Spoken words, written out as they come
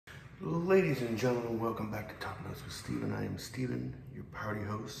Ladies and gentlemen, welcome back to Top Notes with Steven. I am Steven, your party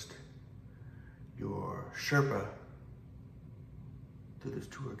host, your Sherpa to this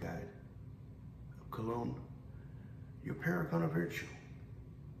tour guide of Cologne, your paragon of virtue.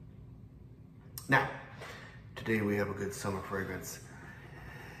 Now, today we have a good summer fragrance.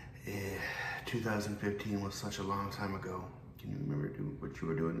 2015 was such a long time ago. Can you remember what you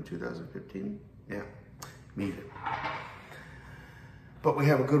were doing in 2015? Yeah, me either. But we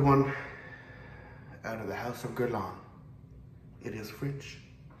have a good one out of the house of Guerlain. It is French.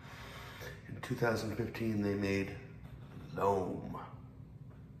 In 2015, they made L'Homme.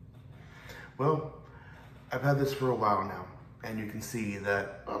 Well, I've had this for a while now, and you can see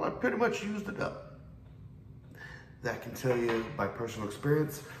that, well, I pretty much used it up. That can tell you by personal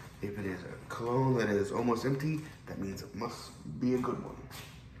experience, if it is a cologne that is almost empty, that means it must be a good one.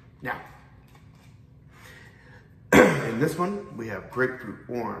 Now, in this one, we have grapefruit,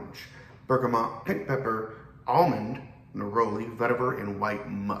 orange, bergamot, pink pepper, almond, neroli, vetiver, and white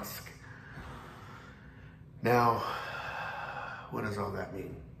musk. Now, what does all that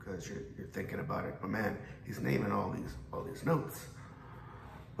mean? Because you're thinking about it, but man, he's naming all these notes.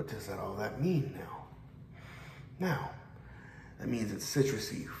 What does all that mean now? Now, that means it's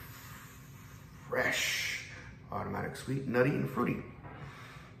citrusy, fresh, aromatic, sweet, nutty, and fruity.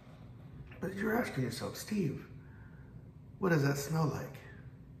 But you're asking yourself, Steve, what does that smell like?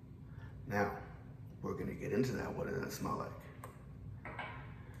 Now, we're gonna get into that. What does that smell like?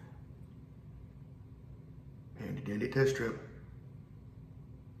 Handy dandy test strip.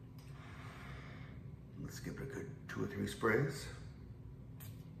 Let's give it a good 2 or 3 sprays.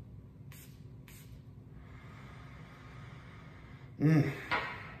 Yeah.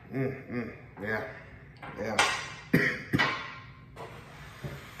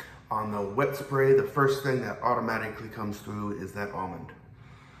 On the wet spray, the first thing that automatically comes through is that almond.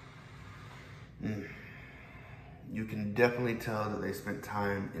 You can definitely tell that they spent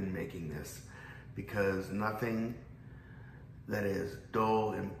time in making this, because nothing that is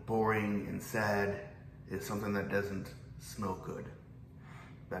dull and boring and sad is something that doesn't smell good.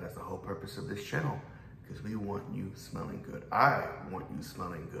 That is the whole purpose of this channel, because we want you smelling good. I want you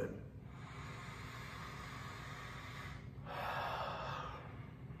smelling good.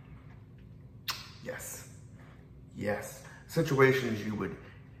 Yes. Situations you would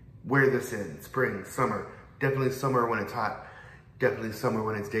wear this in: spring, summer, definitely summer when it's hot, definitely summer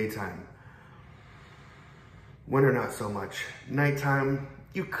when it's daytime. Winter, not so much. Nighttime,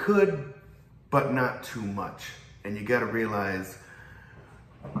 you could, but not too much. And you gotta realize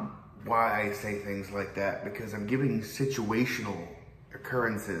why I say things like that, because I'm giving situational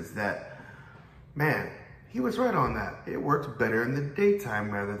occurrences that, man, he was right on that. It works better in the daytime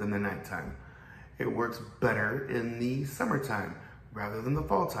rather than the nighttime. It works better in the summertime rather than the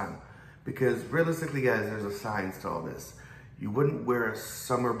fall time. Because realistically, guys, there's a science to all this. You wouldn't wear a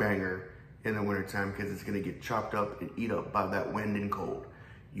summer banger in the wintertime because it's gonna get chopped up and eat up by that wind and cold.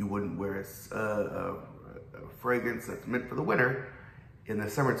 You wouldn't wear a fragrance that's meant for the winter in the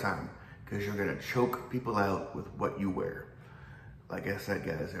summertime because you're gonna choke people out with what you wear. Like I said,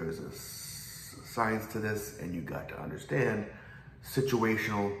 guys, there is a science to this, and you got to understand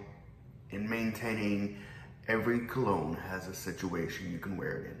situational. In maintaining, every cologne has a situation you can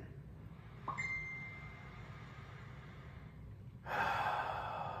wear it in.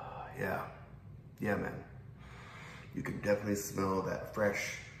 Yeah, man. You can definitely smell that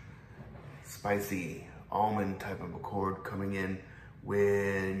fresh, spicy almond type of accord coming in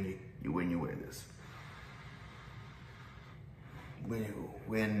when you wear this.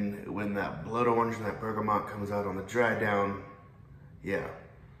 When that blood orange and that bergamot comes out on the dry down, yeah.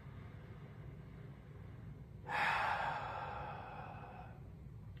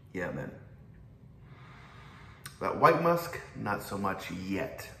 Yeah, man. That white musk, not so much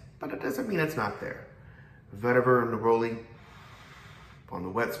yet, but it doesn't mean it's not there. Vetiver and neroli on the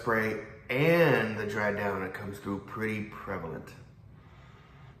wet spray and the dry down, it comes through pretty prevalent.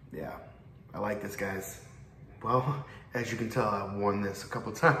 Yeah, I like this, guys. Well, as you can tell, I've worn this a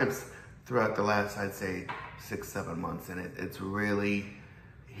couple times throughout the last, I'd say, 6-7 months, and it's really,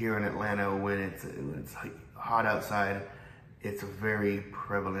 here in Atlanta, when it's hot outside, it's very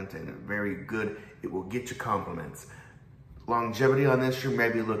prevalent and very good. It will get you compliments. Longevity on this, you're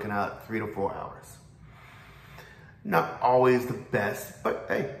maybe looking at 3 to 4 hours. Not always the best, but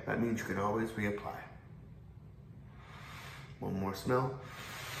hey, that means you can always reapply. One more smell.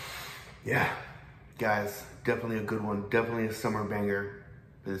 Yeah, guys, definitely a good one. Definitely a summer banger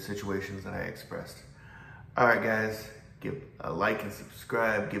for the situations that I expressed. All right, guys, give a like and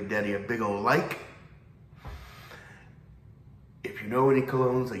subscribe. Give Daddy a big old like. If you know any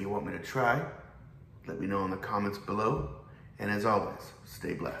colognes that you want me to try, let me know in the comments below. And as always,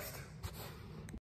 stay blessed.